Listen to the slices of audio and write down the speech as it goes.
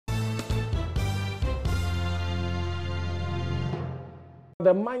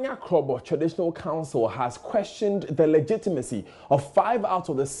The Manya Krobo Traditional Council has questioned the legitimacy of 5 out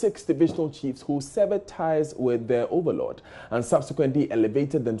of the 6 divisional chiefs who severed ties with their overlord and subsequently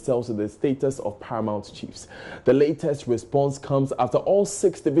elevated themselves to the status of Paramount Chiefs. The latest response comes after all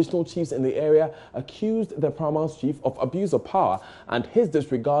 6 divisional chiefs in the area accused the Paramount Chief of abuse of power and his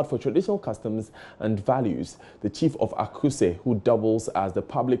disregard for traditional customs and values. The Chief of Akuse, who doubles as the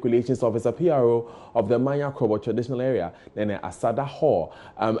Public Relations Officer PRO of the Manya Krobo Traditional Area, Nene Asada Hall,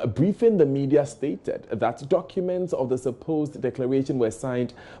 briefing the media, stated that documents of the supposed declaration were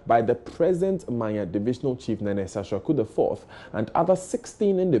signed by the present Manya Divisional Chief Nene Sashaku IV and other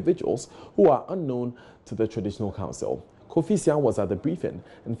 16 individuals who are unknown to the Traditional Council. Kofi Sian was at the briefing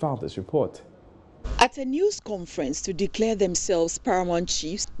and filed this report. At a news conference to declare themselves Paramount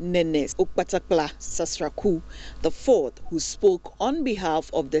Chiefs, Nene Okpatakpla Sasraku IV, who spoke on behalf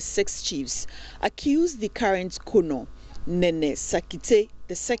of the 6 chiefs, accused the current Kono, Nene Sakite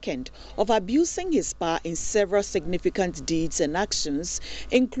II, of abusing his power in several significant deeds and actions,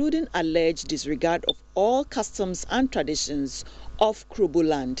 including alleged disregard of all customs and traditions of Krobo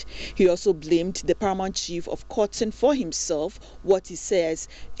land. He also blamed the Paramount Chief of courting for himself what he says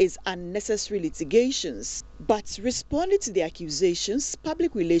is unnecessary litigations. But responding to the accusations,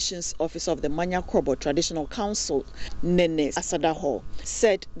 Public Relations Officer of the Manya Krobo Traditional Council, Nene Asadaho,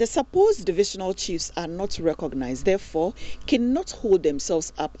 said the supposed divisional chiefs are not recognized, therefore cannot hold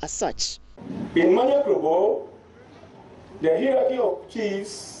themselves up as such. In Manya Krobo, the hierarchy of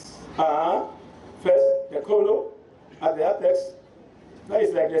chiefs are first the Kono at the apex. That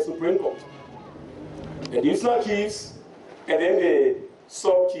is like the Supreme Court. The divisional chiefs and then the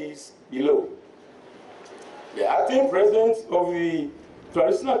sub-chiefs below. The acting president of the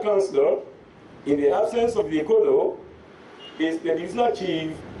Traditional Council, in the absence of the Kono, is the divisional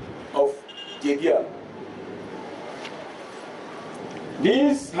chief of JBM.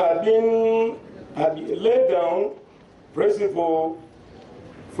 These had been laid down principle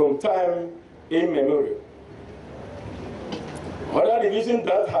from time immemorial. Other division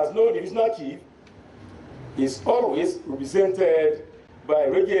that has no divisional chief is always represented by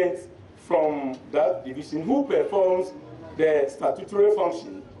regents from that division who performs the statutory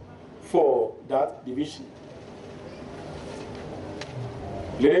function for that division.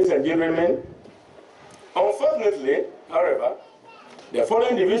 Ladies and gentlemen, unfortunately, however, the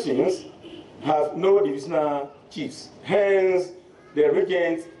foreign divisions have no divisional chiefs. Hence, the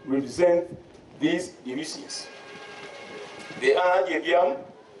regents represent these divisions. They are Yebiam,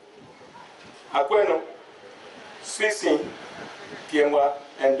 Aqueno, Swissin, Pienwa,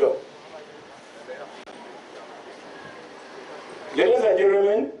 and Do. Ladies and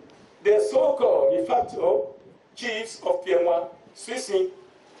gentlemen, the so-called de facto chiefs of Pienwa, Swissin,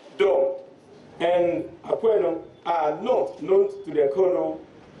 Do, and Aqueno are not known to the Kono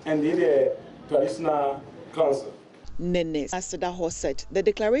and the Traditional Council. Nene Asadaho said the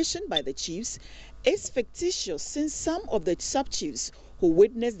declaration by the chiefs is fictitious since some of the sub-chiefs who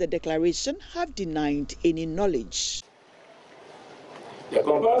witnessed the declaration have denied any knowledge. The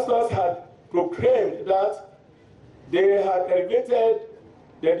composters had proclaimed that they had elevated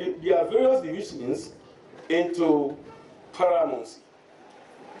their various divisions into paramountcy.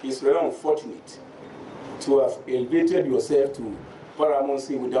 It's very unfortunate to have elevated yourself to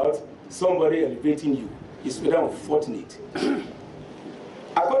paramountcy without somebody elevating you. It's very unfortunate.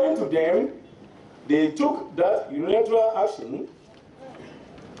 According to them, they took that unilateral action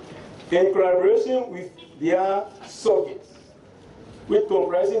in collaboration with their subjects, which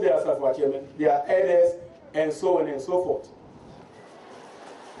comprising their Safwa chairmen, their elders, and so on and so forth.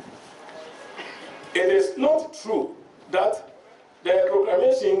 It is not true that the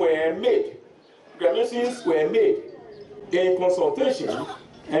proclamations were made in consultation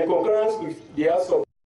and concurrence with their subjects.